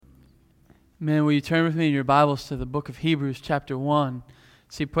Man, will you turn with me in your Bibles to the book of Hebrews chapter 1?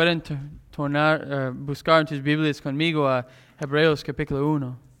 Si pueden buscar en tus Biblias conmigo a Hebreos capítulo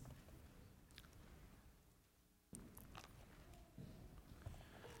 1.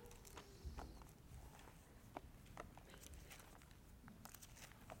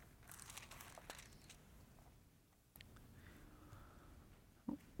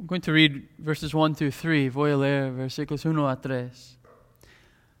 I'm going to read verses 1 through 3. Voy a leer versículos 1 a 3.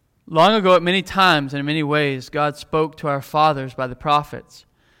 Long ago, at many times and in many ways, God spoke to our fathers by the prophets.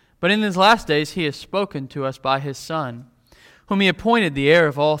 But in these last days, He has spoken to us by His Son, whom He appointed the heir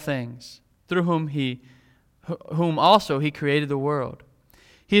of all things, through whom also He created the world.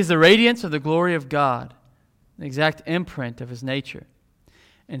 He is the radiance of the glory of God, the exact imprint of His nature.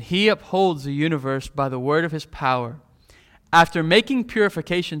 And He upholds the universe by the word of His power. After making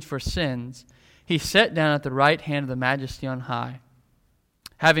purifications for sins, He sat down at the right hand of the Majesty on high,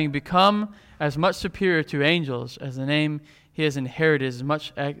 having become as much superior to angels as the name He has inherited is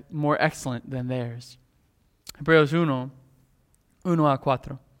much more excellent than theirs. Hebreos 1 a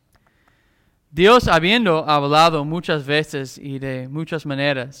 4. Dios, habiendo hablado muchas veces y de muchas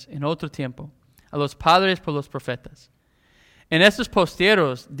maneras en otro tiempo a los padres por los profetas, en estos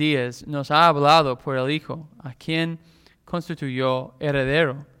posteros días nos ha hablado por el Hijo, a quien constituyó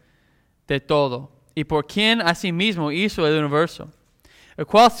heredero de todo, y por quien asimismo hizo el universo, el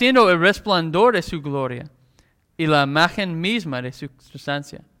cual siendo el resplandor de su gloria y la imagen misma de su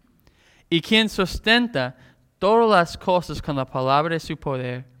sustancia, y quien sustenta todas las cosas con la palabra de su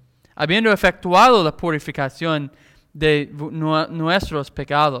poder, habiendo efectuado la purificación de nuestros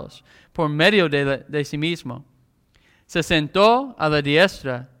pecados por medio de sí mismo, se sentó a la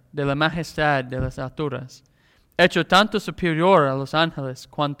diestra de la majestad de las alturas, hecho tanto superior a los ángeles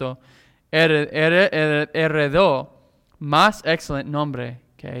cuanto heredó más excelente nombre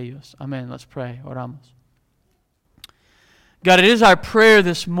que ellos. Amen. Let's pray. Oramos. God, it is our prayer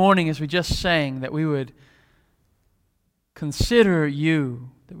this morning, as we just sang, that we would consider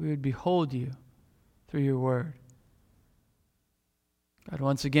You, that we would behold You through Your word. God,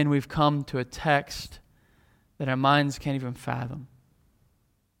 once again we've come to a text that our minds can't even fathom.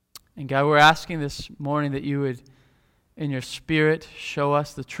 And God, we're asking this morning that You would, in Your Spirit, show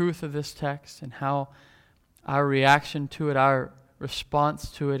us the truth of this text and how our reaction to it, our response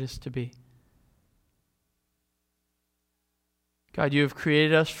to it is to be. God, You have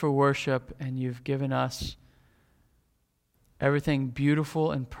created us for worship, and You've given us everything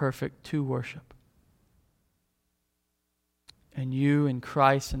beautiful and perfect to worship. And You and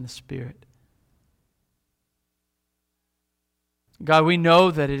Christ and the Spirit. God, we know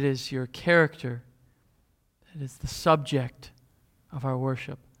that it is Your character that is the subject of our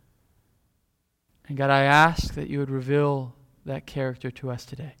worship. And God, I ask that You would reveal that character to us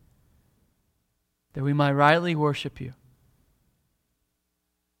today, that we might rightly worship You,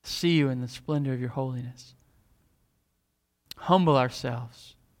 see You in the splendor of Your holiness, humble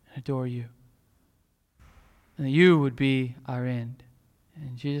ourselves and adore You, and that You would be our end.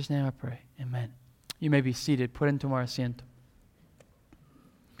 In Jesus' name I pray. Amen. You may be seated. Pueden tomar asiento.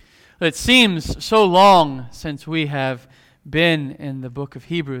 It seems so long since we have been in the book of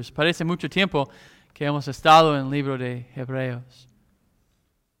Hebrews. Parece mucho tiempo que hemos estado en el libro de Hebreos.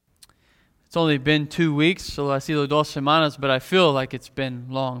 It's only been 2 weeks, solo ha sido 2 semanas, but I feel like it's been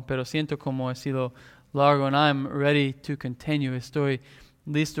long. Pero siento como ha sido largo, and I'm ready to continue. Estoy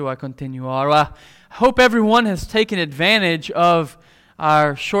listo a continuar. I hope everyone has taken advantage of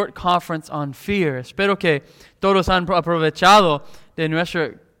our short conference on fear. Espero que todos han aprovechado de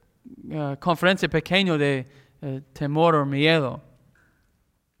nuestra conferencia pequeña de temor o miedo.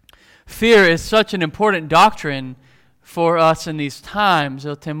 Fear is such an important doctrine for us in these times.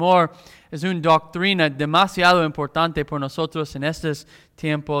 El temor es una doctrina demasiado importante por nosotros en estos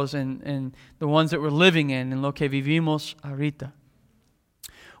tiempos, and the ones that we're living in lo que vivimos ahorita.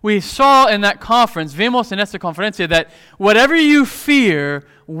 We saw in that conference, vimos en esta conferencia, that whatever you fear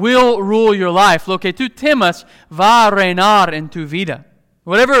will rule your life. Lo que tú temas va a reinar en tu vida.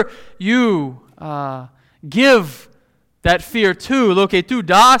 Whatever you give that fear to, lo que tú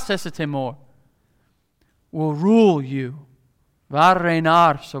das ese temor, will rule you, va a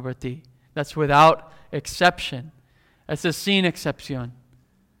reinar sobre ti. That's without exception. That's a sin excepción.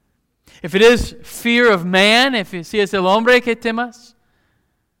 If it is fear of man, si es el hombre que temas,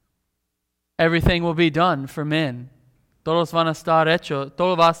 everything will be done for men. Todo va a estar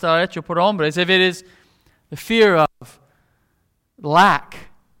hecho por hombres. If it is the fear of lack,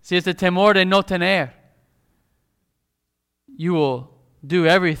 si es el temor de no tener, you will do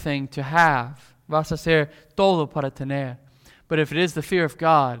everything to have. Vas a hacer todo para tener. But if it is the fear of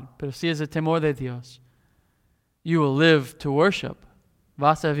God, pero si es el temor de Dios, you will live to worship.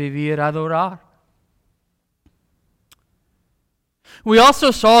 Vas a vivir a adorar. We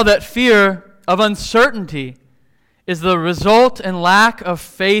also saw that fear of uncertainty is the result and lack of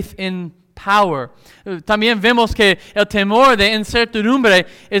faith in power. También vemos que el temor de incertidumbre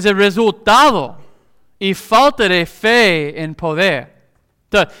es el resultado y falta de fe en poder.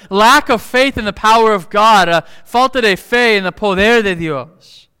 The lack of faith in the power of God, falta de fe en el poder de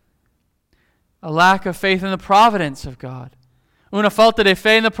Dios. A lack of faith in the providence of God. Una falta de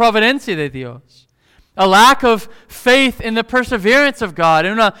fe en la providencia de Dios. A lack of faith in the perseverance of God.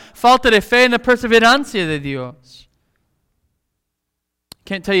 Una falta de fe en la perseverancia de Dios.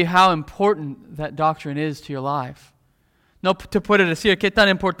 Can't tell you how important that doctrine is to your life. No te puedo decir qué tan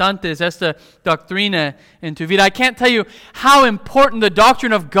importante es esta doctrina en tu vida. I can't tell you how important the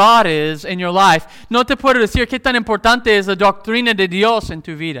doctrine of God is in your life. No te puedo decir qué tan importante es la doctrina de Dios en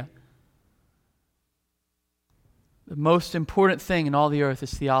tu vida. The most important thing in all the earth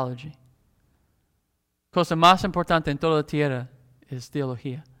is theology. Cosa más importante en toda la tierra es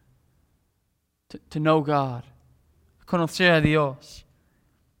teología. To know God. Conocer a Dios.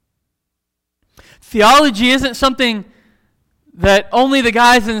 Theology isn't something that only the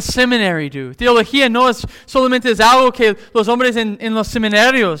guys in seminary do. Teología no es solamente algo que los hombres en los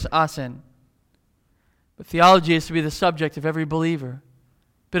seminarios hacen. But theology is to be the subject of every believer.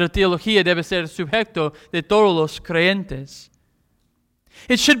 Pero teología debe ser el sujeto de todos los creyentes.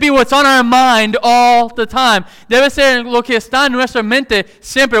 It should be what's on our mind all the time. Debe ser lo que está en nuestra mente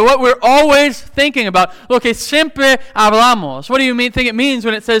siempre. What we're always thinking about. Lo que siempre hablamos. What do you think it means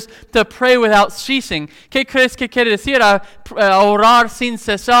when it says to pray without ceasing? ¿Qué crees que quiere decir a orar sin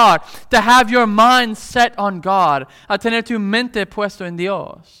cesar? To have your mind set on God. A tener tu mente puesto en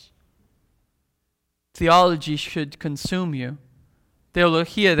Dios. Theology should consume you.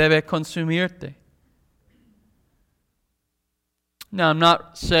 Teología debe consumirte. Now, I'm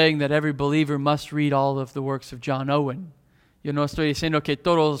not saying that every believer must read all of the works of John Owen. Yo no estoy diciendo que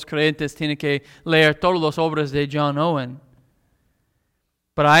todos los creyentes tienen que leer todas las obras de John Owen.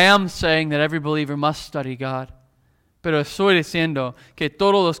 But I am saying that every believer must study God. Pero estoy diciendo que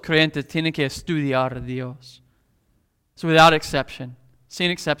todos los creyentes tienen que estudiar a Dios. So without exception,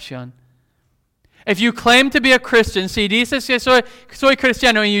 sin excepción. If you claim to be a Christian, si dices que soy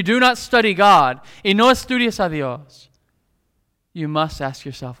cristiano and you do not study God, y no estudias a Dios, you must ask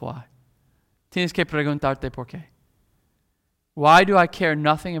yourself why. Tienes que preguntarte por qué. Why do I care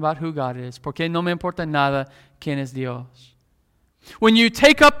nothing about who God is? ¿Por qué no me importa nada quién es Dios? When you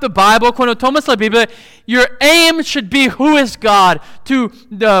take up the Bible, cuando tomas la Biblia, your aim should be who is God.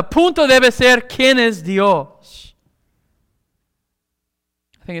 The punto debe ser quién es Dios.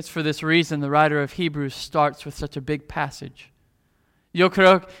 I think it's for this reason the writer of Hebrews starts with such a big passage. Yo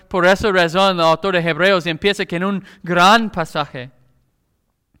creo que por esa razón el autor de Hebreos empieza con un gran pasaje.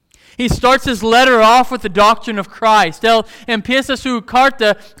 He starts his letter off with the doctrine of Christ. Él empieza su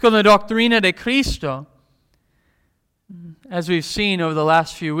carta con la doctrina de Cristo. As we've seen over the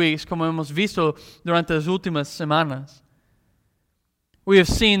last few weeks, como hemos visto durante las últimas semanas, we have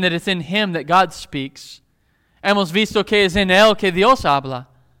seen that it's in Him that God speaks. Hemos visto que es en Él que Dios habla.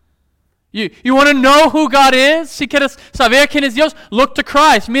 You want to know who God is? Si quieres saber quién es Dios, look to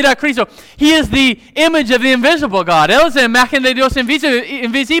Christ. Mira a Cristo. He is the image of the invisible God. Él es la imagen de Dios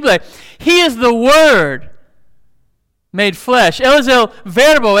invisible. He is the Word made flesh. Él es el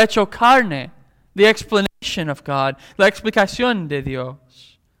verbo hecho carne. The explanation of God. La explicación de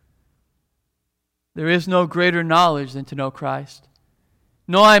Dios. There is no greater knowledge than to know Christ.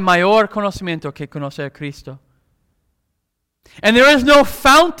 No hay mayor conocimiento que conocer a Cristo. And there is no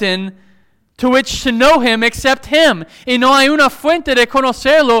fountain to which to know Him except Him. Y no hay una fuente de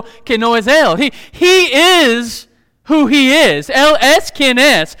conocerlo que no es Él. He is who He is. Él es quien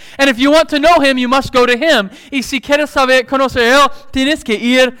es. And if you want to know Him, you must go to Him. Y si quieres saber conocer a Él, tienes que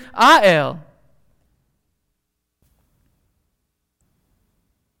ir a Él.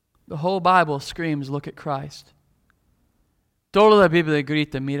 The whole Bible screams, look at Christ. Toda la Biblia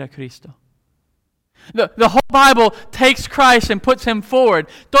grita, mira a Cristo. The whole Bible takes Christ and puts Him forward.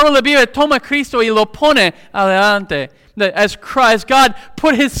 Toda la Biblia toma a Cristo y lo pone adelante. As Christ, God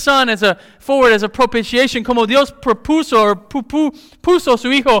put His Son forward as a propitiation, como Dios puso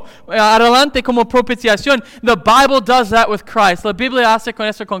su Hijo adelante como propiciación. The Bible does that with Christ. La Biblia hace con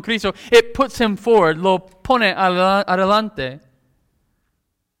eso con Cristo. It puts Him forward, lo pone adelante.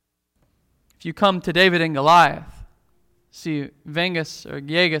 If you come to David and Goliath, si vengas o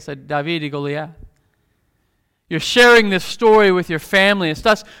llegas a David y Goliath, You're sharing this story with your family.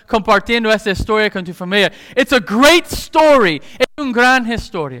 Estás compartiendo esta historia con tu familia. It's a great story. Es una gran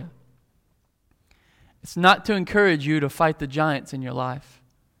historia. It's not to encourage you to fight the giants in your life.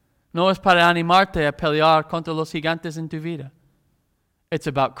 No es para animarte a pelear contra los gigantes en tu vida. It's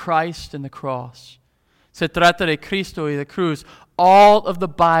about Christ and the cross. Se trata de Cristo y de cruz. All of the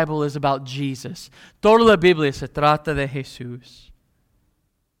Bible is about Jesus. Toda la Biblia se trata de Jesús.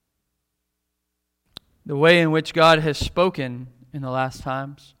 The way in which God has spoken in the last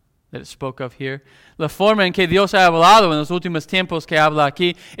times that it spoke of here, la forma en que Dios ha hablado en los últimos tiempos que habla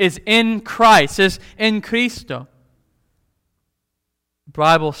aquí is in Christ, is in Cristo. The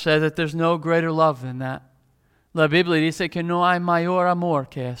Bible says that there's no greater love than that. La Biblia dice que no hay mayor amor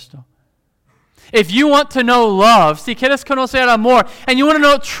que esto. If you want to know love, si quieres conocer amor, and you want to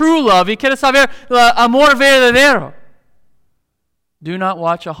know true love, y quieres saber amor verdadero, do not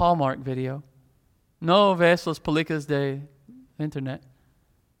watch a Hallmark video. No ves las películas de internet.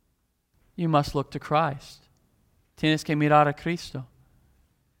 You must look to Christ. Tienes que mirar a Cristo.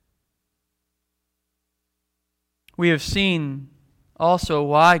 We have seen also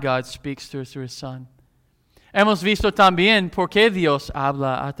why God speaks through His Son. Hemos visto también por qué Dios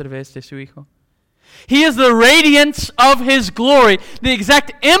habla a través de su Hijo. He is the radiance of His glory, the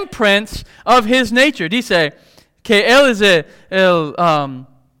exact imprint of His nature. Dice que Él es el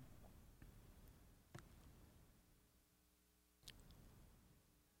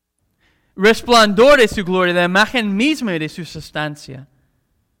resplandor de su gloria, la imagen misma de su sustancia.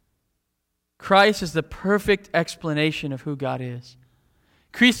 Christ is the perfect explanation of who God is.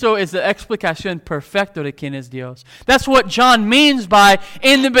 Cristo is the explicación perfecta de quién es Dios. That's what John means by,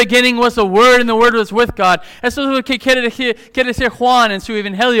 in the beginning was the Word, and the Word was with God. Eso es lo que quiere decir Juan en su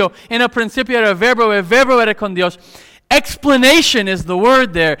Evangelio. En el principio era el verbo era con Dios. Explanation is the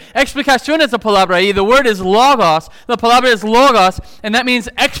word there. Explicación es la palabra ahí. The word is logos. La palabra is logos, and that means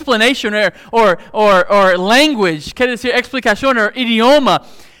explanation or language. Quiere decir explicación or idioma.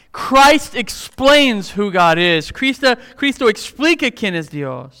 Christ explains who God is. Cristo explica quién es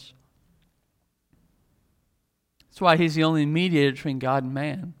Dios. That's why He's the only mediator between God and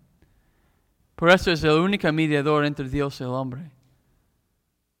man. Por eso es el único mediador entre Dios y el hombre.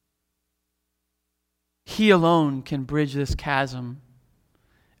 He alone can bridge this chasm.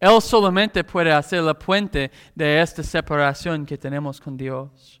 Él solamente puede hacer la puente de esta separación que tenemos con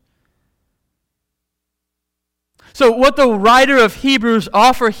Dios. So what the writer of Hebrews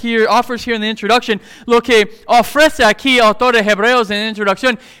offers here in the introduction, lo que ofrece aquí el autor de Hebreos en la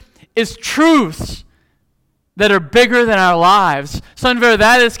introducción, is truths that are bigger than our lives. Son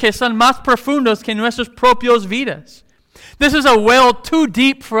verdades que son más profundos que nuestras propias vidas. This is a well too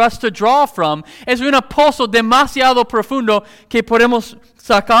deep for us to draw from. Es un pozo demasiado profundo que podemos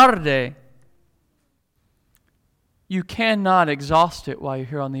sacar de. You cannot exhaust it while you're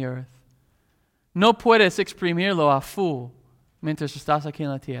here on the earth. No puedes exprimirlo a full mientras estás aquí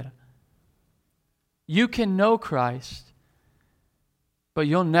en la tierra. You can know Christ, but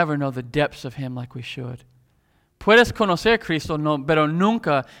you'll never know the depths of Him like we should. Puedes conocer a Cristo, pero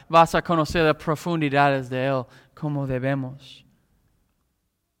nunca vas a conocer las profundidades de Él como debemos.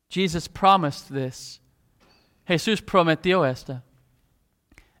 Jesus promised this. Jesús prometió esta.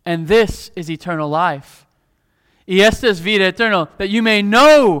 And this is eternal life. Y esta es vida eterna, that you may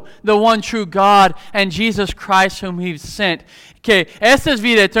know the one true God and Jesus Christ whom He sent. Que esta es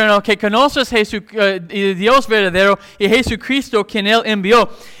vida eterna, que conoces Dios verdadero y Jesucristo quien Él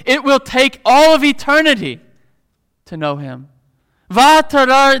envió. It will take all of eternity to know Him. Va a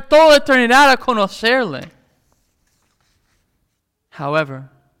tardar toda eternidad a conocerle. However,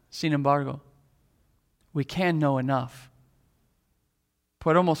 sin embargo, we can know enough.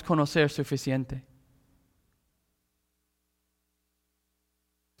 Podemos conocer suficiente.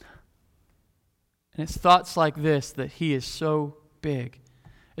 And it's thoughts like this that He is so big.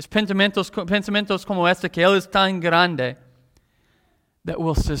 Es pensamientos como este que Él es tan grande that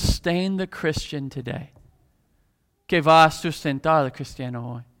will sustain the Christian today. Que va a sustentar al cristiano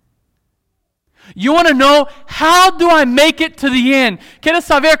hoy. You want to know, how do I make it to the end? ¿Quieres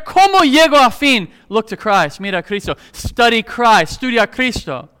saber cómo llego a fin? Look to Christ. Mira a Cristo. Study Christ. Estudia a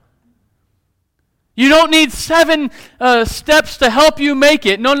Cristo. You don't need 7 steps to help you make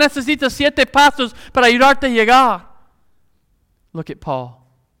it. No necesitas 7 pasos para ayudarte a llegar. Look at Paul.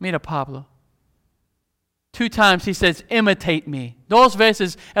 Mira Pablo. 2 times he says, imitate me. 2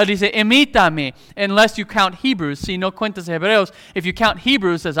 veces él dice, imítame. Unless you count Hebrews. Si no cuentas Hebreos. If you count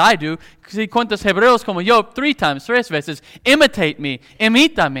Hebrews as I do, si cuentas Hebreos como yo, 3 times, 3 veces. Imitate me.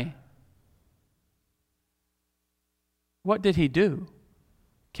 Imítame. What did he do?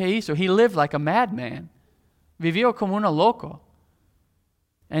 ¿Qué hizo? He lived like a madman. Vivió como un loco.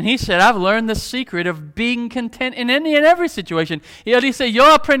 And he said, I've learned the secret of being content in any and every situation. Y él dice, yo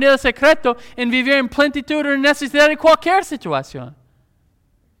aprendí el secreto en vivir en plenitud o en necesidad de cualquier situación.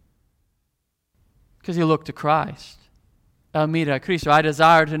 Because he looked to Christ. Él mira a Cristo. I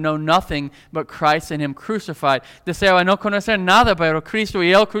desire to know nothing but Christ and Him crucified. Deseo no conocer nada pero Cristo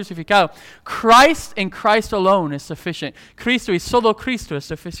y Él crucificado. Christ and Christ alone is sufficient. Cristo y solo Cristo es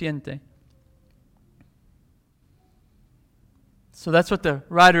suficiente. So that's what the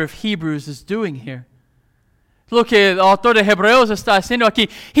writer of Hebrews is doing here. Lo que el autor de Hebreos está haciendo aquí.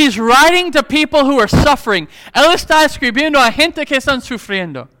 He's writing to people who are suffering. Él está escribiendo a gente que están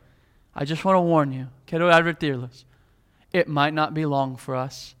sufriendo. I just want to warn you. Quiero advertirles. It might not be long for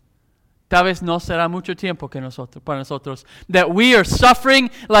us. Tal vez no será mucho tiempo para nosotros. That we are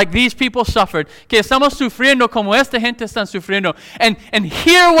suffering like these people suffered. Que estamos sufriendo como esta gente están sufriendo. And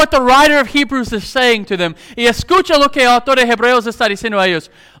hear what the writer of Hebrews is saying to them. Y escucha lo que el autor de Hebreos está diciendo a ellos.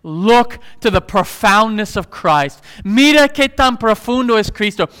 Look to the profoundness of Christ. Mira qué tan profundo es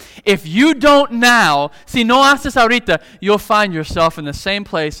Cristo. If you don't now, si no haces ahorita, you'll find yourself in the same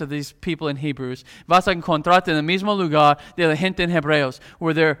place of these people in Hebrews. Vas a encontrarte en el mismo lugar de la gente en Hebreos,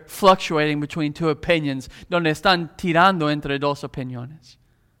 where they're fluctuating between two opinions, donde están tirando entre dos opiniones.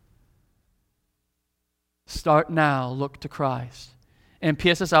 Start now, look to Christ.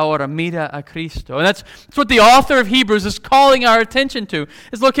 Empiezas ahora, mira a Cristo. And that's what the author of Hebrews is calling our attention to.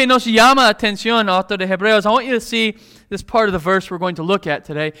 Es lo que nos llama atención, autor de Hebreos. I want you to see this part of the verse we're going to look at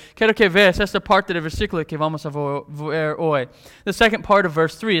today. Quiero que veas esta parte del versículo que vamos a ver hoy. The second part of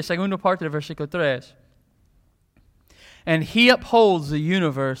verse 3, el segundo parte del versículo 3. And He upholds the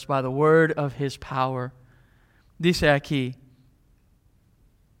universe by the word of His power. Dice aquí,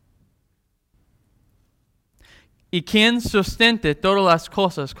 y quien sustente todas las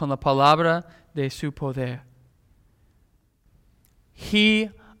cosas con la palabra de su poder. He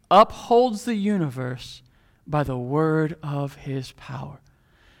upholds the universe by the word of His power.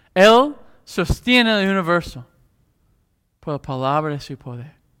 Él sostiene el universo por la palabra de su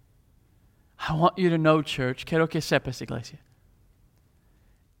poder. I want you to know, church, quiero que sepas, iglesia,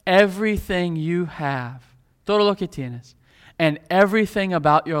 everything you have, todo lo que tienes, and everything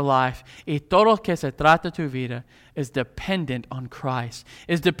about your life, y todo lo que se trata tu vida, is dependent on Christ,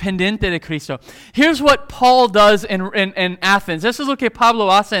 is dependiente de Cristo. Here's what Paul does in Athens. This is lo que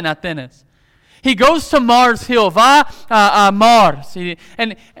Pablo hace en Atenas. He goes to Mars Hill, va a Mars,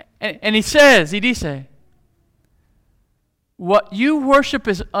 and he says, he dice, what you worship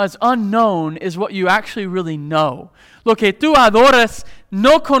as unknown is what you actually really know. Lo que tú adoras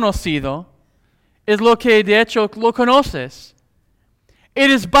no conocido es lo que de hecho lo conoces. It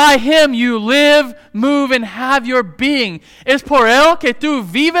is by Him you live, move, and have your being. Es por Él que tú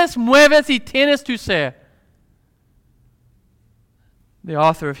vives, mueves, y tienes tu ser. The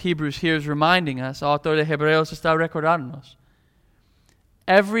author of Hebrews here is reminding us, autor de Hebreos está recordándonos,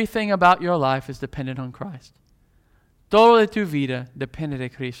 everything about your life is dependent on Christ. Todo de tu vida depende de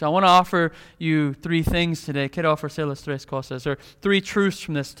Cristo. I want to offer you three things today. Quiero ofrecerles tres cosas, or three truths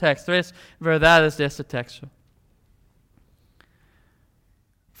from this text. Tres verdades de este texto.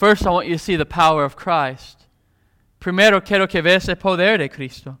 First, I want you to see the power of Christ. Primero, quiero que veas el poder de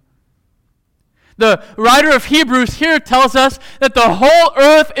Cristo. The writer of Hebrews here tells us that the whole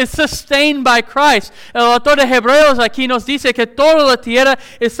earth is sustained by Christ. El autor de Hebreos aquí nos dice que toda la tierra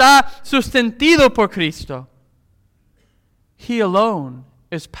está sustentado por Cristo. He alone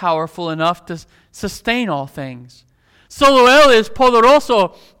is powerful enough to sustain all things. Solo Él es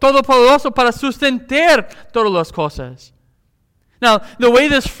poderoso, todopoderoso para sustentar todas las cosas. Now, the way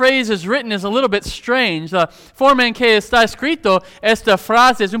this phrase is written is a little bit strange. The forma en que está escrito esta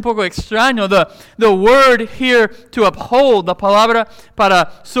frase es un poco extraño. The word here to uphold, la palabra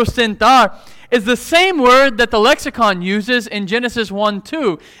para sustentar, is the same word that the lexicon uses in Genesis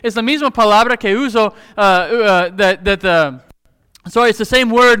 1:2. Es la misma palabra que uso it's the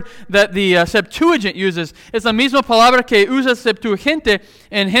same word that the Septuagint uses. Es la misma palabra que usa Septuaginte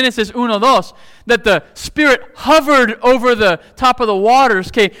in Genesis 1:2. That the Spirit hovered over the top of the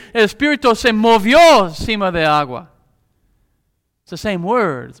waters. Que el Espíritu se movió encima de agua. It's the same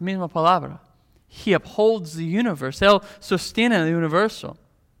word. It's la misma palabra. He upholds the universe. Él sostiene el universo.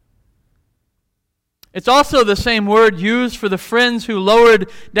 It's also the same word used for the friends who lowered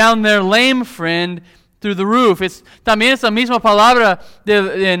down their lame friend through the roof. También es la misma palabra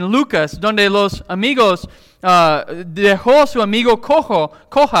en Lucas, donde los amigos dejó su amigo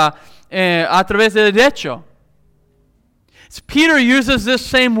coja a través del techo. Peter uses this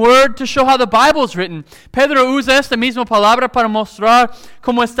same word to show how the Bible is written. Pedro usa esta misma palabra para mostrar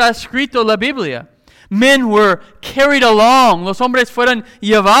cómo está escrito la Biblia. Men were carried along. Los hombres fueron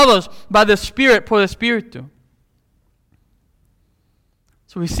llevados by the Spirit, por el Espíritu.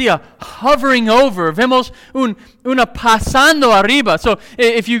 So we see a hovering over. Vemos una pasando arriba. So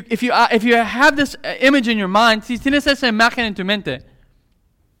if you have this image in your mind, si tienes esa imagen en tu mente,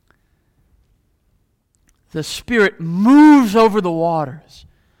 the Spirit moves over the waters.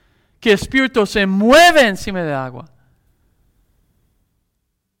 Que el Espíritu se mueve encima del agua.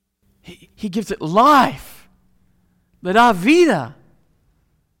 He gives it life. Le da vida.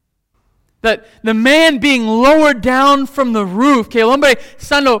 That the man being lowered down from the roof, que el hombre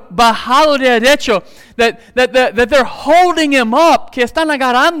estando bajado de derecho, that they're holding him up, que están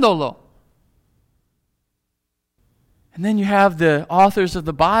agarrándolo. And then you have the authors of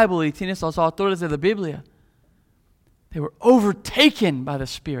the Bible, y tienes los autores de la Biblia. They were overtaken by the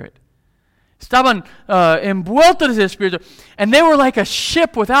Spirit. Estaban envueltos del Espíritu. And they were like a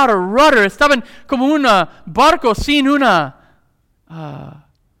ship without a rudder. Estaban como un barco sin una...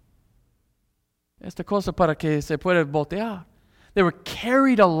 esta cosa para que se pueda voltear. They were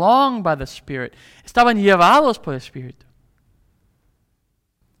carried along by the Spirit. Estaban llevados por el Espíritu.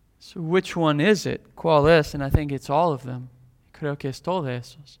 So which one is it? ¿Cuál es? And I think it's all of them. Creo que es todos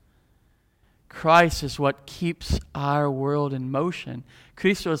esos. Christ is what keeps our world in motion.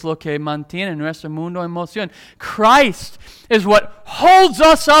 Cristo es lo que mantiene nuestro mundo en moción. Christ is what holds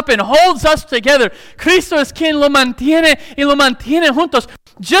us up and holds us together. Cristo es quien lo mantiene y lo mantiene juntos.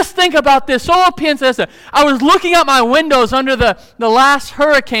 Just think about this. Solo piensa eso. I was looking out my windows under the last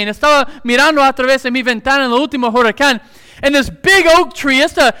hurricane. Estaba mirando a través de mi ventana en el último huracán. And this big oak tree,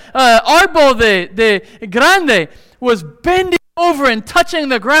 este árbol de grande, was bending over and touching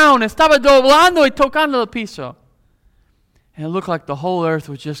the ground. Estaba doblando y tocando el piso. And it looked like the whole earth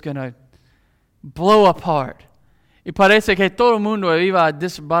was just going to blow apart. Y parece que todo el mundo iba a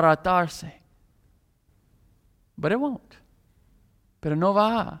desbaratarse. But it won't. Pero no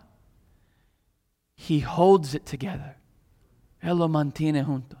va. He holds it together. Él lo mantiene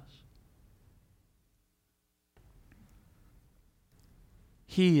juntos.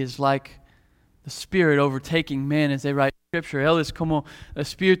 He is like the Spirit overtaking men as they write Scripture. Él es como el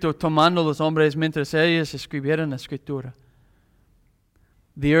Espíritu tomando los hombres mientras ellos escribieron la Escritura.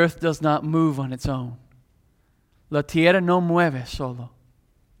 The earth does not move on its own. La tierra no mueve solo.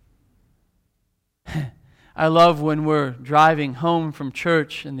 I love when we're driving home from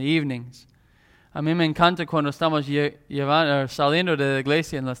church in the evenings. A mí me encanta cuando estamos saliendo de la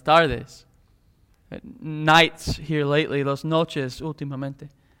iglesia en las tardes. Nights here lately, las noches últimamente.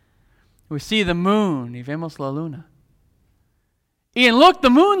 We see the moon y vemos la luna. Ian, look, the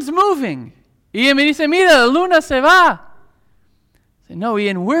moon's moving. Ian me dice, mira, la luna se va. I say, no,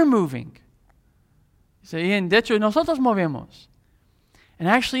 Ian, we're moving. I say, Ian, de hecho, nosotros movemos. And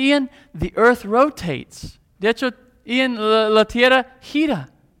actually, Ian, the earth rotates. De hecho, Ian, la tierra gira.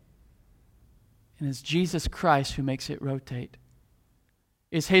 And it's Jesus Christ who makes it rotate.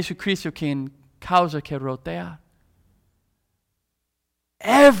 Es Jesucristo quien causa que rotea.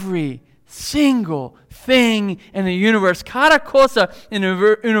 Every single thing in the universe, cada cosa en el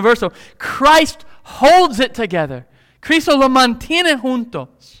universo, Christ holds it together. Cristo lo mantiene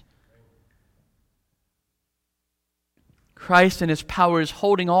juntos. Christ in His power is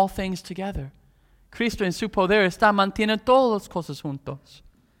holding all things together. Cristo en su poder está manteniendo todas las cosas juntos.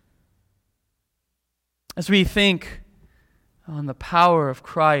 As we think on the power of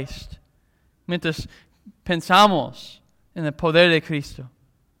Christ, mientras pensamos en el poder de Cristo,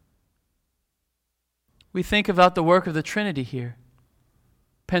 we think about the work of the Trinity here.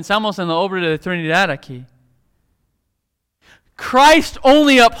 Pensamos en la obra de la Trinidad aquí. Christ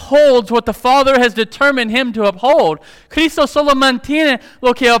only upholds what the Father has determined Him to uphold. Cristo solo mantiene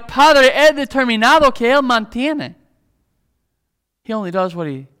lo que el Padre ha determinado que Él mantiene. He only does what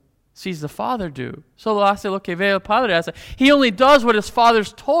He sees the Father do. Solo hace lo que ve el Padre hace. He only does what His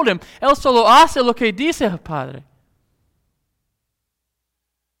Father's told Him. Él solo hace lo que dice el Padre.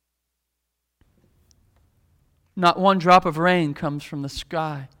 Not one drop of rain comes from the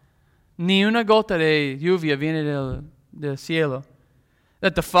sky. Ni una gota de lluvia viene del cielo.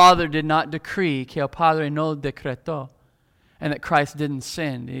 That the Father did not decree, que el Padre no decretó. And that Christ didn't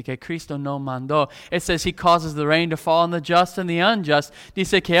send, y que Cristo no mandó. It says He causes the rain to fall on the just and the unjust.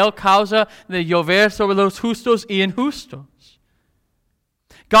 Dice que Él causa de llover sobre los justos y injustos.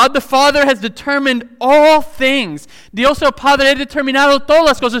 God the Father has determined all things. Dios el Padre ha determinado todas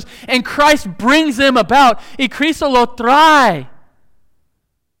las cosas, and Christ brings them about, y Cristo lo trae.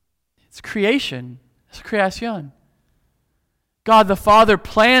 It's creation. Es creación. God the Father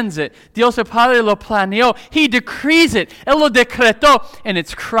plans it. Dios el Padre lo planeó. He decrees it. Él lo decretó. And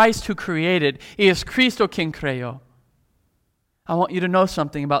it's Christ who created. Y es Cristo quien creó. I want you to know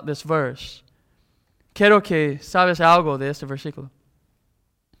something about this verse. Quiero que sabes algo de este versículo.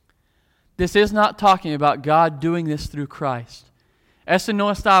 This is not talking about God doing this through Christ. Esto no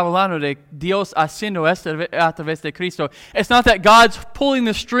está hablando de Dios haciendo esto a través de Cristo. It's not that God's pulling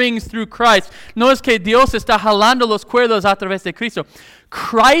the strings through Christ. No es que Dios está jalando los cuerdos a través de Cristo.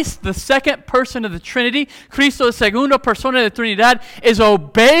 Christ, the second person of the Trinity, Cristo, la segunda persona de la Trinidad, is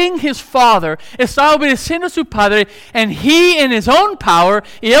obeying His Father, está obedeciendo a su Padre, and He in His own power,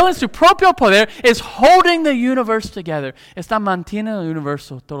 y Él en su propio poder, is holding the universe together. Está manteniendo el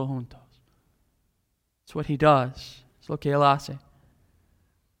universo todo juntos. It's what He does. Es lo que Él hace.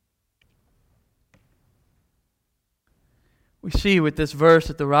 We see with this verse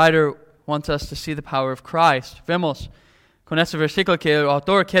that the writer wants us to see the power of Christ. Vemos con este versículo que el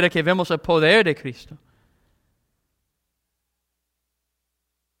autor quiere que vemos el poder de Cristo.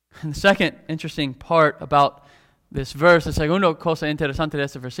 And the second interesting part about this verse, la segunda cosa interesante de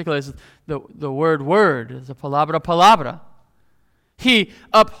este versículo is the word, is the palabra. He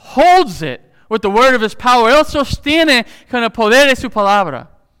upholds it with the word of His power. Él sostiene con el poder de su palabra.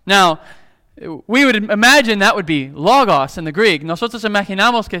 Now, we would imagine that would be logos in the Greek. Nosotros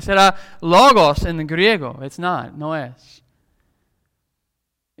imaginamos que será logos in the griego. It's not. No es.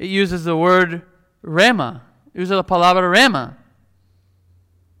 It uses the word rema. It uses la palabra rema.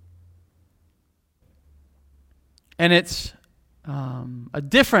 And it's a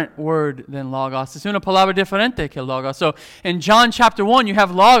different word than logos. Es una palabra diferente que logos. So in John chapter 1 you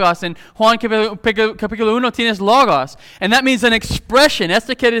have logos. In Juan capítulo 1 tienes logos. And that means an expression.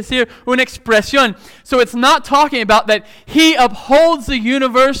 Esto quiere decir una expresión. So it's not talking about that He upholds the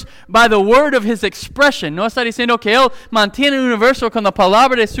universe by the word of His expression. No está diciendo que Él mantiene el universo con la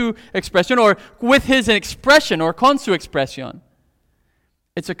palabra de su expresión or with His expression or con su expresión.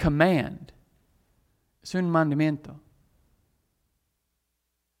 It's a command. Es un mandamiento.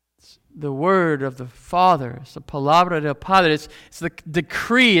 The word of the Father. It's the palabra del Padre. It's the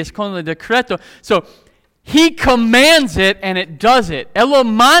decree. It's con el decreto. So He commands it and it does it. Él lo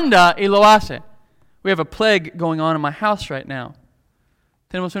manda y lo hace. We have a plague going on in my house right now.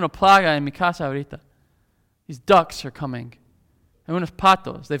 Tenemos una plaga en mi casa ahorita. These ducks are coming. Hay unos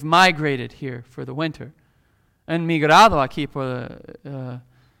patos. They've migrated here for the winter. Han migrado aquí por el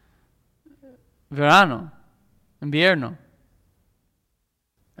verano, invierno.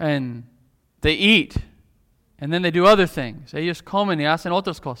 And they eat. And then they do other things. Ellos comen y hacen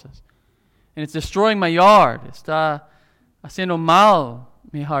otras cosas. And it's destroying my yard. Está haciendo mal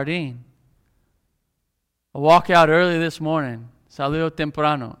mi jardín. I walk out early this morning. Salió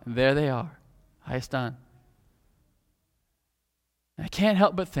temprano. And there they are. Ahí están. And I can't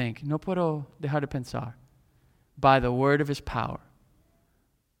help but think, no puedo dejar de pensar, by the word of His power,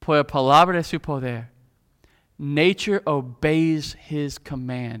 por la palabra de su poder, nature obeys His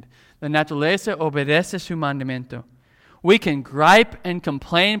command. La naturaleza obedece su mandamiento. We can gripe and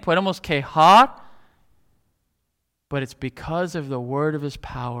complain, podemos quejar, but it's because of the word of His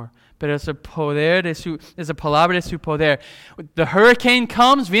power. Pero es el poder de su, es la palabra de su poder. The hurricane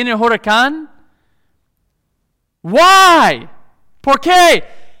comes, viene el huracán. Why? ¿Por qué?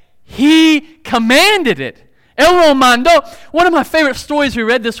 He commanded it. Él lo mandó. One of my favorite stories we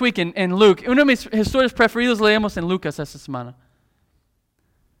read this week in Luke. Uno de mis historias preferidos leemos en Lucas esta semana.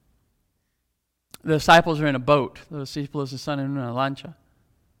 The disciples are in a boat. The disciples están en una lancha.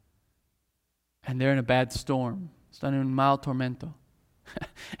 And they're in a bad storm. Están en un mal tormento.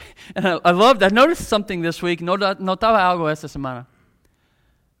 And I noticed something this week. Notaba algo esta semana.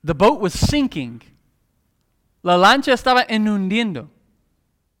 The boat was sinking. La lancha estaba inundiendo.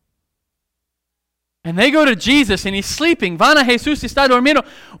 And they go to Jesus and He's sleeping. Van a Jesús y está durmiendo.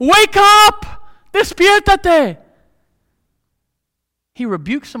 Wake up! Despiértate! He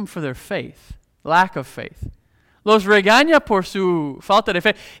rebukes them for their faith, lack of faith. Los regaña por su falta de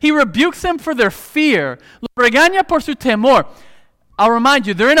fe. He rebukes them for their fear. Los regaña por su temor. I'll remind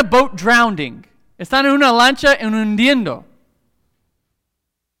you, they're in a boat drowning. Están en una lancha hundiendo.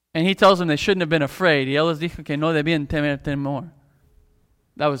 And He tells them they shouldn't have been afraid. Y Él les dijo que no debían tener temor.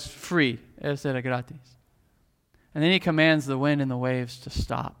 That was free. Eso era gratis. And then He commands the wind and the waves to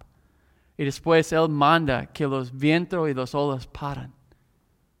stop. Y después Él manda que los vientos y los olas paran.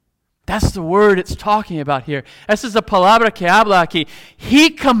 That's the word it's talking about here. Esa es la palabra que habla aquí. He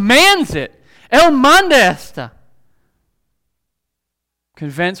commands it. Él manda esta.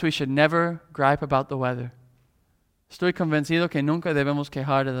 Convinced we should never gripe about the weather. Estoy convencido que nunca debemos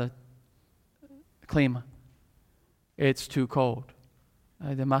quejar del clima. It's too cold.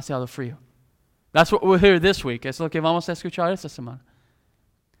 Hay demasiado frío. That's what we'll hear this week. Es lo que vamos a escuchar esta semana.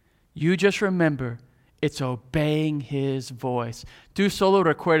 You just remember, it's obeying His voice. Tú solo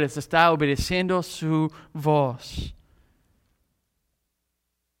recuerdas, está obedeciendo su voz.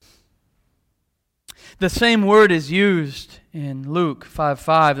 The same word is used in Luke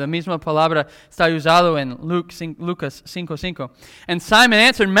 5:5. La misma palabra está usado en Lucas 5:5. And Simon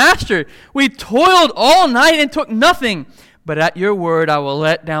answered, Master, we toiled all night and took nothing, but at your word I will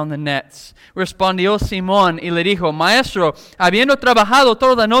let down the nets. Respondió Simón y le dijo, Maestro, habiendo trabajado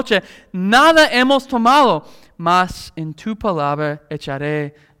toda la noche, nada hemos tomado, mas en tu palabra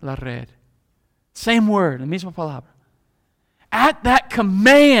echaré la red. Same word, la misma palabra. At that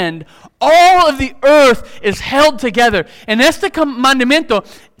command, all of the earth is held together. En este mandamiento,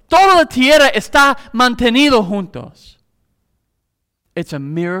 toda la tierra está mantenido juntos. It's a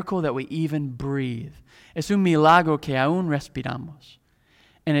miracle that we even breathe. Es un milagro que aún respiramos.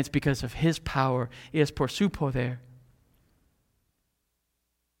 And it's because of His power. Y es por su poder.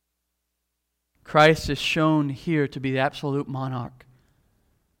 Christ is shown here to be the absolute monarch.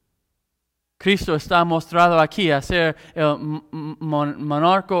 Cristo está mostrado aquí a ser el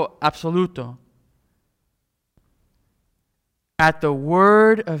monarca absoluto. At the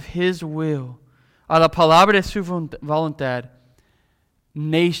word of His will, a la palabra de su voluntad,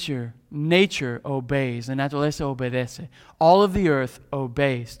 nature obeys, la naturaleza obedece. All of the earth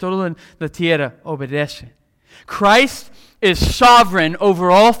obeys. Toda la tierra obedece. Christ is sovereign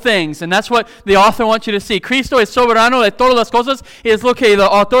over all things, and that's what the author wants you to see. Cristo es soberano de todas las cosas, y es lo que el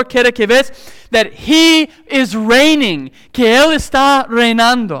autor quiere que ves, that He is reigning, que Él está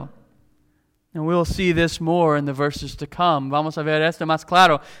reinando. And we'll see this more in the verses to come. Vamos a ver esto más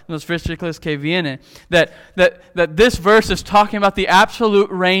claro en los versículos que vienen. That this verse is talking about the absolute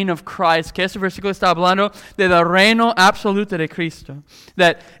reign of Christ. Que este versículo está hablando del reino absoluto de Cristo.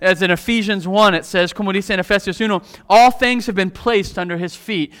 That as in Ephesians 1 it says, como dice en Efesios 1, all things have been placed under His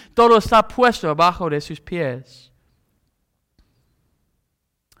feet. Todo está puesto abajo de sus pies.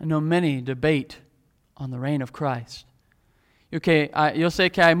 I know many debate on the reign of Christ. Yo sé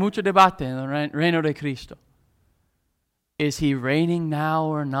que hay mucho debate en el reino de Cristo. Is He reigning now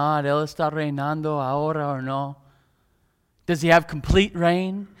or not? ¿Él está reinando ahora o no? Does He have complete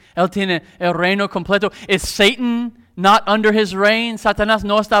reign? ¿Él tiene el reino completo? Is Satan not under His reign? ¿Satanás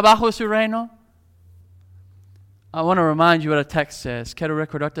no está bajo su reino? I want to remind you what a text says. Quiero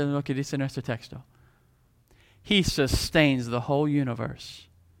recordarte lo que dice nuestro texto. He sustains the whole universe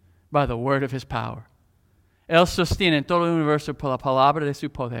by the word of His power. Él sostiene todo el universo por la palabra de su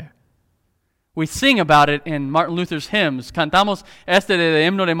poder. We sing about it in Martin Luther's hymns. Cantamos este del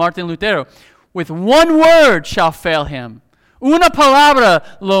himno de Martin Lutero. With one word shall fail him. Una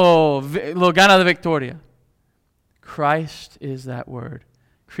palabra lo gana de victoria. Christ is that word.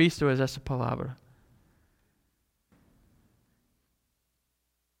 Cristo es esa palabra.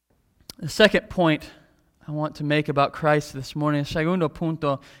 The second point I want to make about Christ this morning, el segundo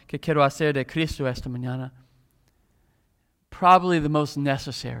punto que quiero hacer de Cristo esta mañana, probably the most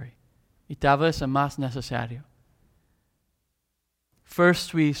necessary, y tal vez el más necesario.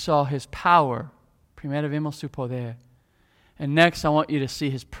 First we saw His power. Primero vimos su poder. And next I want you to see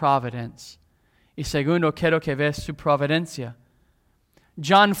His providence. Y segundo quiero que veas su providencia.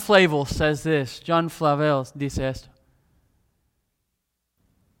 John Flavel says this. John Flavel dice esto.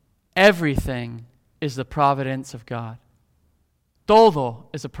 Everything is the providence of God. Todo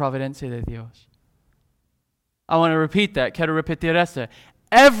es la providencia de Dios. I want to repeat that. Quiero repetir esto.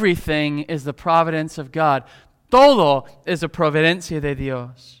 Everything is the providence of God. Todo es la providencia de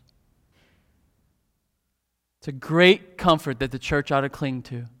Dios. It's a great comfort that the church ought to cling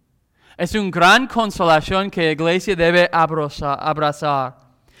to. Es una gran consolación que la iglesia debe abrazar.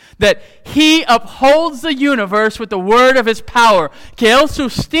 That He upholds the universe with the word of His power. Que Él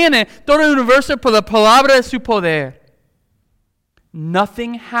sostiene todo el universo por la palabra de su poder.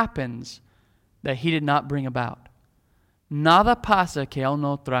 Nothing happens that He did not bring about. Nada pasa que Él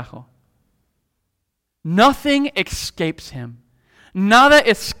no trajo. Nothing escapes Him. Nada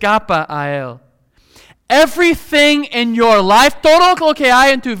escapa a Él. Everything in your life, todo lo que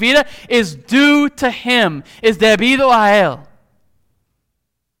hay en tu vida, is due to Him, is debido a Él.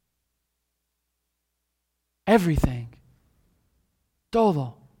 Everything.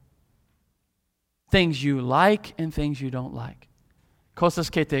 Todo. Things you like and things you don't like. Cosas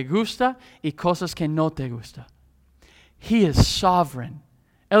que te gusta y cosas que no te gusta. He is sovereign.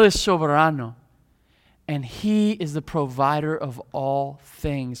 Él es soberano. And He is the provider of all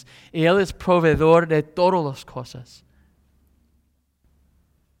things. Y Él es proveedor de todas las cosas.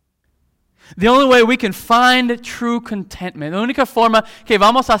 The only way we can find true contentment, la única forma que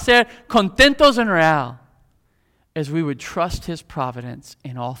vamos a ser contentos en real, is we would trust His providence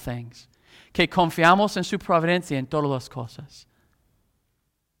in all things. Que confiamos en su providencia en todas las cosas.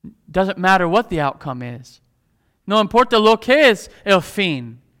 Doesn't matter what the outcome is. No importa lo que es el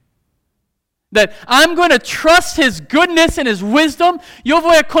fin. That I'm going to trust His goodness and His wisdom. Yo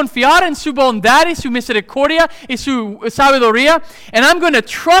voy a confiar en su bondad y su misericordia y su sabiduría. And I'm going to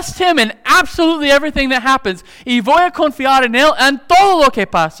trust Him in absolutely everything that happens. Y voy a confiar en Él en todo lo que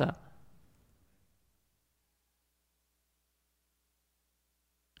pasa.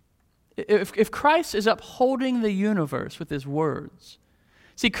 If Christ is upholding the universe with His words,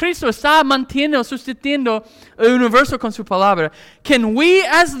 si Cristo está manteniendo, sustentando el universo con su palabra, can we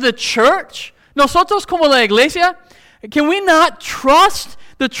as the church, nosotros como la iglesia, can we not trust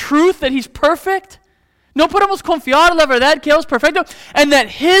the truth that He's perfect? No podemos confiar en la verdad que Él es perfecto and that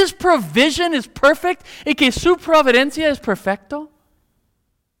His provision is perfect y que su providencia es perfecto?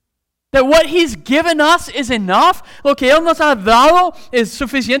 That what He's given us is enough? Lo que Él nos ha dado es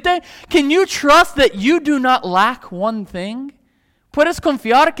suficiente? Can you trust that you do not lack one thing? ¿Puedes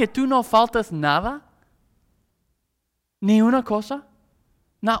confiar que tú no faltas nada? Ni una cosa?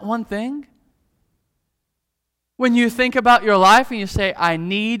 Not one thing? When you think about your life and you say, I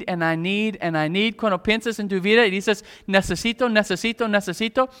need, and I need, and I need, cuando piensas en tu vida y dices, necesito, necesito,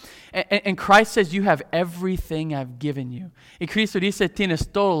 necesito, and Christ says, you have everything I've given you. Y Cristo dice,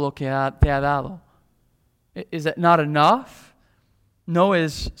 tienes todo lo que te ha dado. Is that not enough? No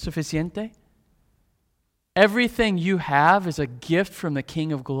es suficiente? Everything you have is a gift from the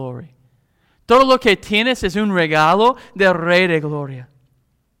King of Glory. Todo lo que tienes es un regalo del Rey de Gloria.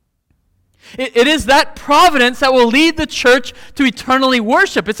 It is that providence that will lead the church to eternally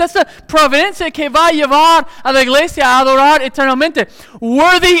worship. It's esa providencia que va a llevar a la iglesia a adorar eternamente.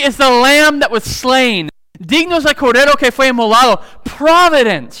 Worthy is the lamb that was slain. Digno es el cordero que fue inmolado.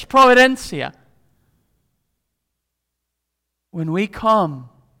 Providence, providencia. When we come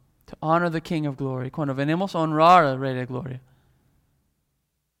to honor the King of Glory, cuando venimos a honrar al Rey de Gloria,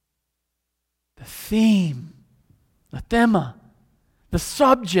 the theme, the tema, the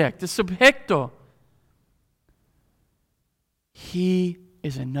subject, the subjecto. He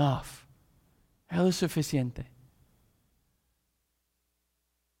is enough. Él es suficiente.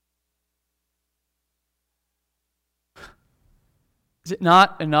 Is it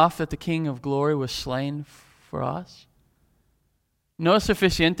not enough that the King of Glory was slain for us? ¿No es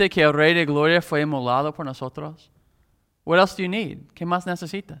suficiente que el Rey de Gloria fue inmolado por nosotros? What else do you need? ¿Qué más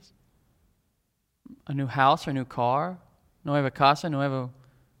necesitas? A new house or a new car? Nueva casa, nuevo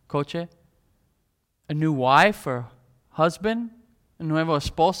coche, a new wife or husband, a nueva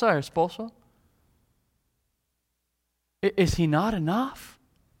esposa or esposo. Is He not enough?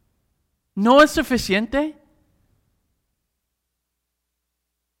 ¿No es suficiente?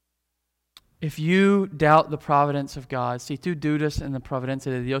 If you doubt the providence of God, si tú dudas en la providencia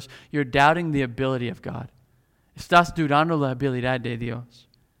de Dios, you're doubting the ability of God. Estás dudando la habilidad de Dios.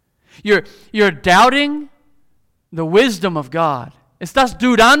 You're doubting the wisdom of God. Estás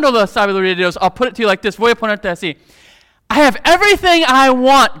dudando la sabiduría de Dios. I'll put it to you like this. Voy a ponerte así. I have everything I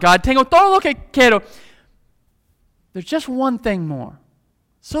want, God. Tengo todo lo que quiero. There's just one thing more.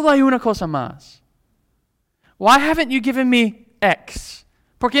 Solo hay una cosa más. Why haven't you given me X?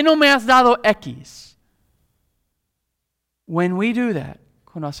 ¿Por qué no me has dado X? When we do that,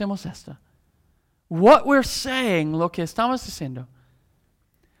 cuando hacemos esto, what we're saying, lo que estamos diciendo,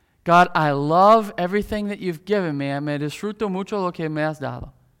 God, I love everything that you've given me. Me disfruto mucho lo que me has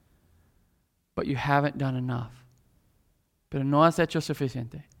dado. But you haven't done enough. Pero no has hecho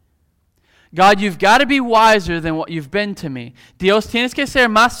suficiente. God, you've got to be wiser than what you've been to me. Dios, tienes que ser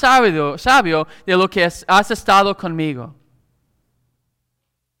más sabio de lo que has estado conmigo.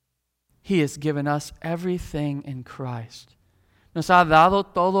 He has given us everything in Christ. Nos ha dado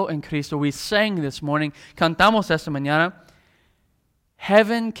todo en Cristo. We sang this morning, cantamos esta mañana,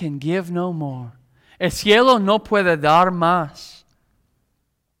 heaven can give no more. El cielo no puede dar más.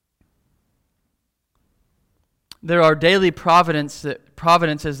 There are daily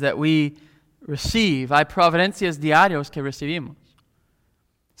providences that we receive. Hay providencias diarios que recibimos.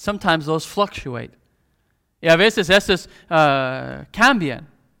 Sometimes those fluctuate. Y a veces estos cambian.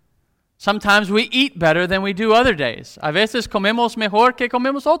 Sometimes we eat better than we do other days. A veces comemos mejor que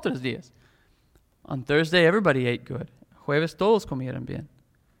comemos otros días. On Thursday, everybody ate good. Jueves todos comieron bien.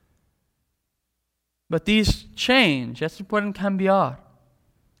 But these change. Estos pueden cambiar.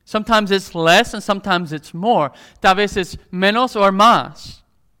 Sometimes it's less and sometimes it's more. Tal vez es menos or más.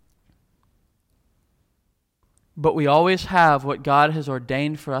 But we always have what God has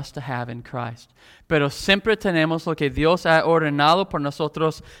ordained for us to have in Christ. Pero siempre tenemos lo que Dios ha ordenado por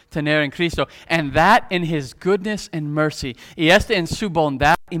nosotros tener en Cristo. And that in His goodness and mercy. Y este en su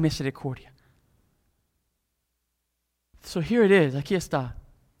bondad y misericordia. So here it is. Aquí está.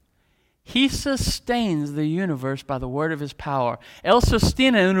 He sustains the universe by the word of His power. Él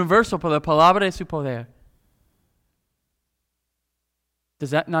sostiene el universo por la palabra de su poder.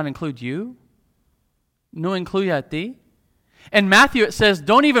 Does that not include you? No incluye a ti? In Matthew it says,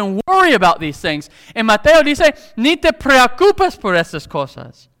 don't even worry about these things. En Mateo dice, ni te preocupes por estas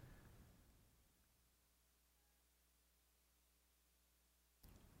cosas.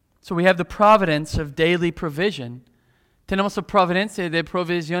 So we have the providence of daily provision. Tenemos la providencia de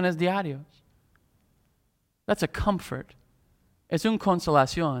provisiones diarios. That's a comfort. Es una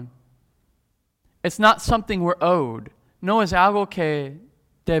consolación. It's not something we're owed. No es algo que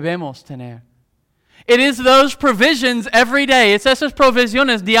debemos tener. It is those provisions every day. It's esas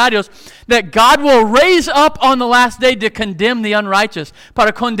provisiones diarios that God will raise up on the last day to condemn the unrighteous,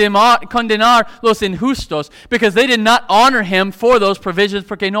 para condenar los injustos, because they did not honor Him for those provisions,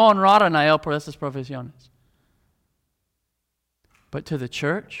 porque no honraron a Él por esas provisiones. But to the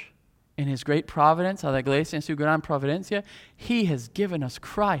church, in His great providence, a la iglesia en su gran providencia, He has given us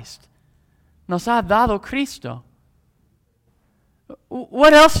Christ. Nos ha dado Cristo.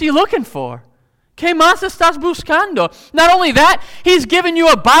 What else are you looking for? ¿Qué más estás buscando? Not only that, He's given you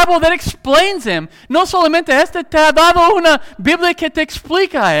a Bible that explains Him. No solamente este te ha dado una Biblia que te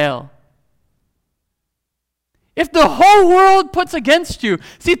explica a Él. If the whole world puts against you,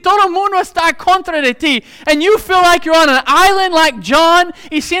 si todo el mundo está contra de ti, and you feel like you're on an island like John,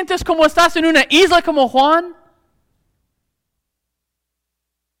 y sientes como estás en una isla como Juan,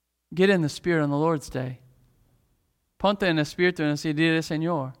 get in the Spirit on the Lord's Day. Ponte en espíritu en el día del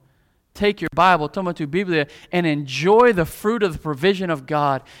Señor. Take your Bible, toma tu Biblia, and enjoy the fruit of the provision of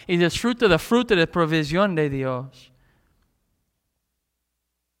God. Y disfruta de fruto de provisión de Dios.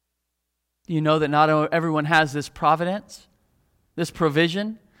 You know that not everyone has this providence, this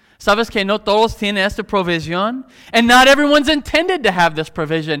provision. ¿Sabes que no todos tienen esta provisión? And not everyone's intended to have this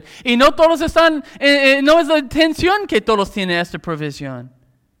provision. Y no todos están, no es la intención que todos tienen esta provisión.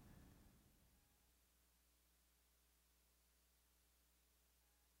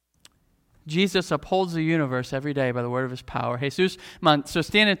 Jesus upholds the universe every day by the word of His power. Jesús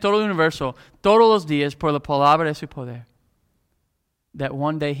sostiene todo el universo todos los días por la palabra de su poder. That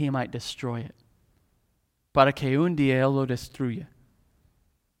one day He might destroy it. Para que un día Él lo destruya.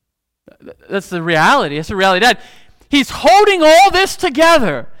 That's the reality. It's the realidad. He's holding all this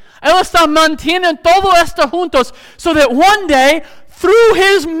together. Él está manteniendo todo esto juntos so that one day, through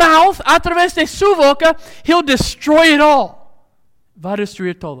His mouth, a través de su boca, He'll destroy it all. Va a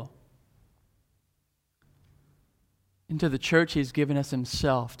destruir todo. Into the church He's given us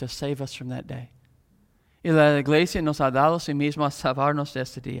Himself to save us from that day. Y la iglesia nos ha dado a sí mismo a salvarnos de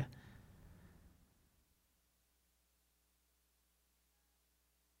este día.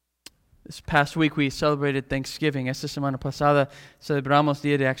 This past week we celebrated Thanksgiving. Esta semana pasada celebramos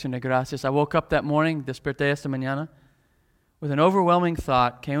Día de Acción de Gracias. I woke up that morning, desperté esta mañana, with an overwhelming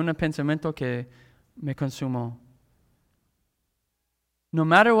thought, que un pensamiento que me consumó. No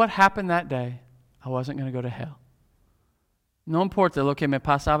matter what happened that day, I wasn't going to go to hell. No importa lo que me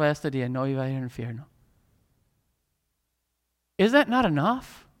pasaba este día, no iba a ir al infierno. Is that not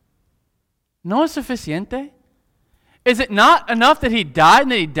enough? ¿No es suficiente? Is it not enough that He died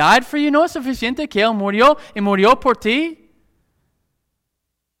and that He died for you? ¿No es suficiente que Él murió y murió por ti?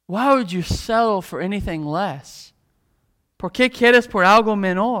 Why would you settle for anything less? ¿Por qué quieres por algo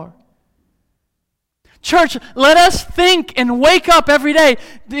menor? Church, let us think and wake up every day.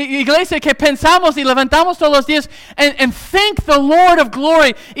 The iglesia que pensamos y levantamos todos los días and thank the Lord of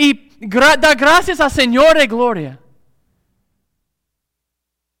glory y da gracias al Señor de gloria.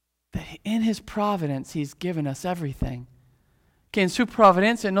 That in His providence He's given us everything. Que en su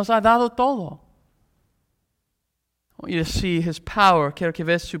providencia nos ha dado todo. I want you to see His power. Quiero que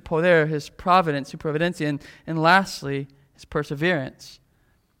veas su poder, His providence, su providencia, and lastly, His perseverance.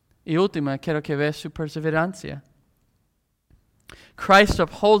 Y última, quiero que veas su perseverancia. Christ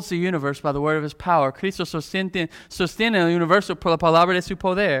upholds the universe by the word of His power. Cristo sostiene el universo por la palabra de su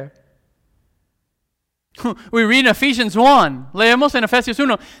poder. We read in Ephesians 1, leemos en Efesios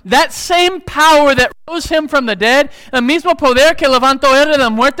 1, that same power that rose Him from the dead, el mismo poder que levantó Él de la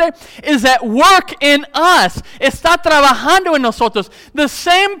muerte, is at work in us. Está trabajando en nosotros. The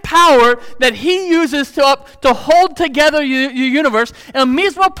same power that He uses to hold together the universe, el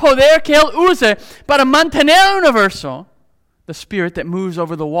mismo poder que Él usa para mantener el universo, the Spirit that moves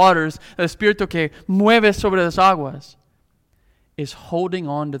over the waters, el Espíritu que mueve sobre las aguas, is holding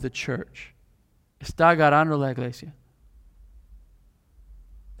on to the church. Está agarrando la iglesia.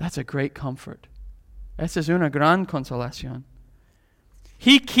 That's a great comfort. Esa es una gran consolación.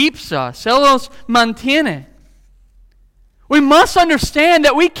 He keeps us. Él nos mantiene. We must understand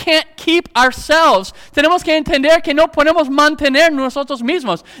that we can't keep ourselves. Tenemos que entender que no podemos mantener nosotros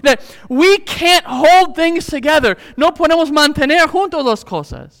mismos. That we can't hold things together. No podemos mantener juntos las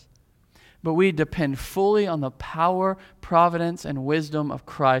cosas. But we depend fully on the power, providence, and wisdom of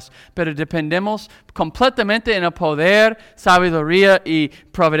Christ. Pero dependemos completamente en el poder, sabiduría y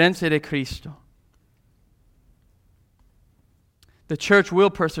providencia de Cristo. The church will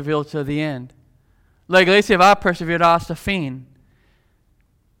persevere to the end. La iglesia va a perseverar hasta fin.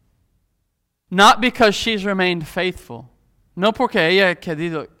 Not because she's remained faithful. No porque ella ha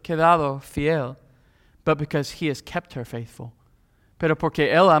quedado fiel. But because he has kept her faithful. Pero porque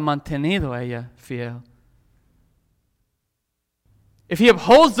él ha mantenido ella fiel. If he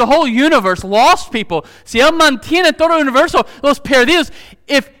upholds the whole universe, lost people, si él mantiene todo el universo, los perdidos,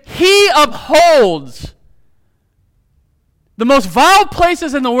 if he upholds the most vile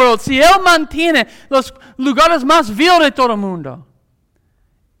places in the world, si él mantiene los lugares más vil de todo el mundo,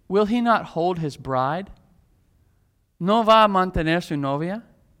 will he not hold his bride? ¿No va a mantener su novia?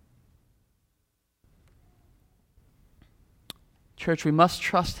 Church, we must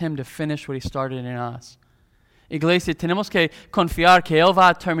trust him to finish what he started in us. Iglesia, tenemos que confiar que él va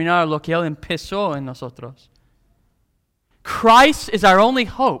a terminar lo que él empezó en nosotros. Christ is our only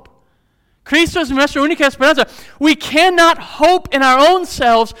hope. Cristo es nuestra única esperanza. We cannot hope in our own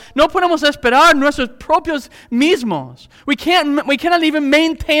selves. No podemos esperar nuestros propios mismos. We cannot even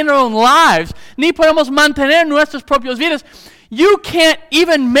maintain our own lives. Ni podemos mantener nuestras propias vidas. You can't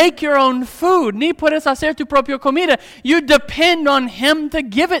even make your own food. Ni puedes hacer tu propia comida. You depend on him to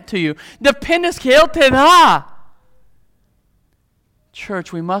give it to you. Dependes que él te da.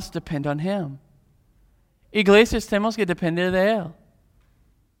 Church, we must depend on him. Iglesias, tenemos que depender de él.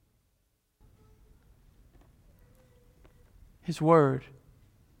 His word,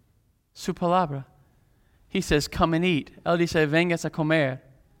 su palabra. He says, come and eat. Él dice, vengas a comer.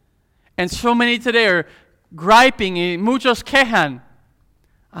 And so many today are griping y muchos quejan.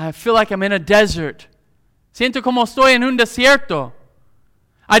 I feel like I'm in a desert. Siento como estoy en un desierto.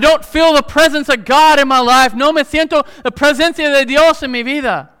 I don't feel the presence of God in my life. No me siento la presencia de Dios en mi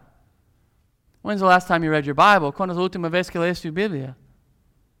vida. When's the last time you read your Bible? ¿Cuándo es la última vez que lees tu Biblia?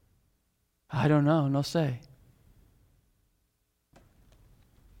 I don't know, no sé.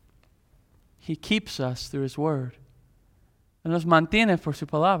 He keeps us through his word. And nos mantiene por su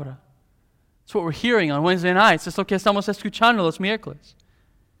palabra. That's what we're hearing on Wednesday nights. Es lo que estamos escuchando los miércoles.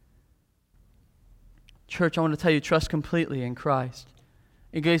 Church, I want to tell you, trust completely in Christ.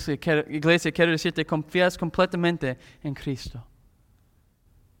 Iglesia, quiero decirte, confías completamente en Cristo.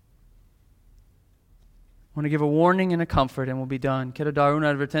 I want to give a warning and a comfort and we'll be done. Quiero dar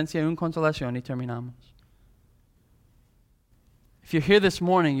una advertencia y una consolación y terminamos. If you're here this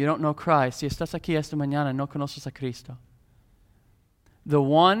morning, you don't know Christ. Si estás aquí esta mañana, no conoces a Cristo. The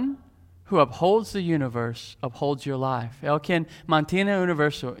one who upholds the universe upholds your life. El quien mantiene el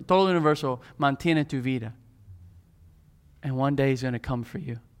universo, todo el universo, mantiene tu vida. And one day he's going to come for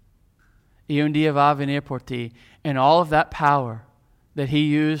you. Y un día va a venir por ti. And all of that power that he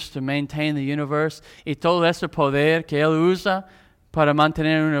used to maintain the universe, y todo ese poder que él usa para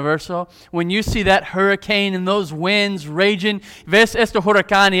mantener el universo. When you see that hurricane and those winds raging, ves este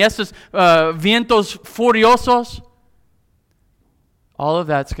huracán y estos vientos furiosos, all of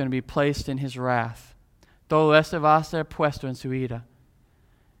that's going to be placed in his wrath. Todo esto va a ser puesto en su ira.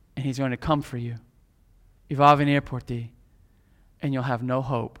 And he's going to come for you. Y va a venir por ti. And you'll have no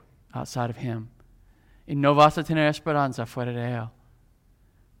hope outside of him. Y no vas a tener esperanza fuera de él.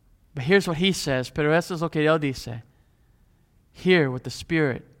 But here's what he says. Pero esto es lo que él dice. Hear what the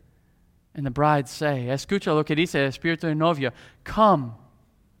Spirit and the bride say. Escucha lo que dice el Espíritu y novia. Come,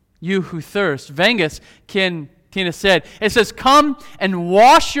 you who thirst. Vengas, quien tiene sed. It says, come and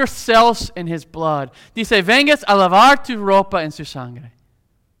wash yourselves in his blood. Dice, vengas a lavar tu ropa en su sangre.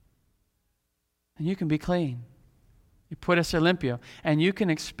 And you can be clean. Y puedes ser limpio. And you can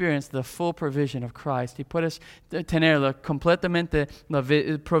experience the full provision of Christ. Y puedes tener completamente la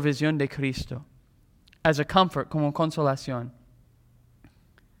provisión de Cristo. As a comfort, como consolación.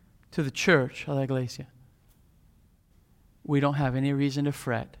 To the church, a la iglesia. We don't have any reason to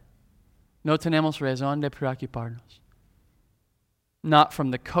fret. No tenemos razón de preocuparnos. Not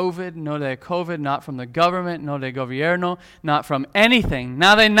from the COVID, no de COVID, not from the government, no de gobierno, not from anything,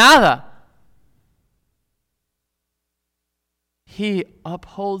 nada de nada. He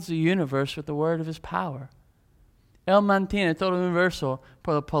upholds the universe with the word of His power. Él mantiene todo el universo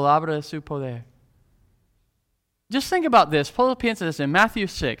por la palabra de su poder. Just think about this. Paulo piensa this in Matthew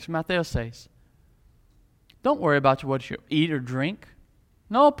 6, Mateo 6. Don't worry about what you eat or drink.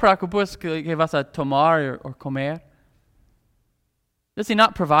 No preocupes que vas a tomar or comer. Does He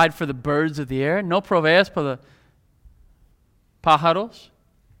not provide for the birds of the air? No provees para the pájaros,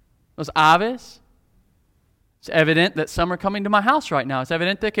 los aves. It's evident that some are coming to my house right now. It's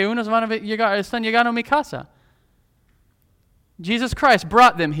evidente que unos están llegando a mi casa. Jesus Christ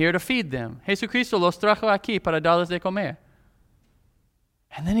brought them here to feed them. Jesucristo los trajo aquí para darles de comer.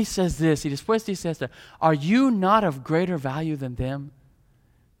 And then He says this, y después dice esto, are you not of greater value than them?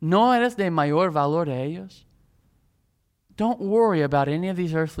 ¿No eres de mayor valor de ellos? Don't worry about any of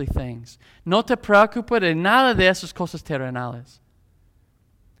these earthly things. No te preocupes de nada de esas cosas terrenales.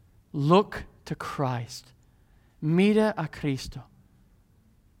 Look to Christ. Mira a Cristo.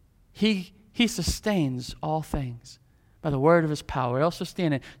 He sustains all things by the word of His power. Él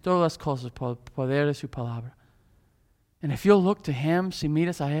sostiene todas las cosas por el poder de su palabra. And if you'll look to Him, si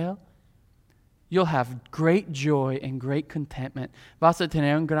miras a Él, you'll have great joy and great contentment. Vas a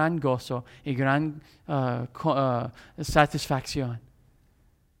tener un gran gozo y gran satisfacción.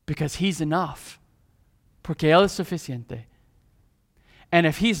 Because He's enough. Porque Él es suficiente. And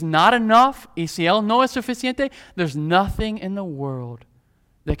if He's not enough, y si Él no es suficiente, there's nothing in the world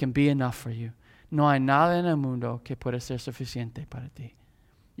that can be enough for you. No hay nada en el mundo que pueda ser suficiente para ti.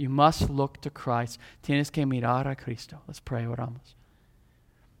 You must look to Christ. Tienes que mirar a Cristo. Let's pray, oramos.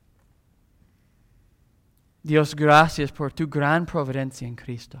 Dios, gracias por tu gran providencia en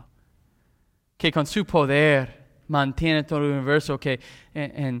Cristo, que con su poder mantiene todo el universo, que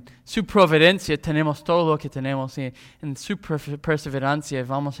en su providencia tenemos todo lo que tenemos y en su perseverancia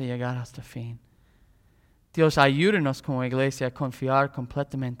vamos a llegar hasta el fin. Dios, ayúdanos como iglesia a confiar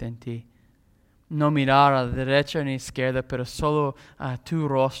completamente en ti. No mirar a la derecha ni a la izquierda, pero solo a tu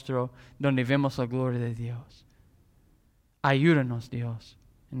rostro donde vemos la gloria de Dios. Ayúdanos, Dios.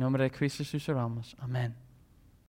 En nombre de Cristo Jesús oramos. Amén.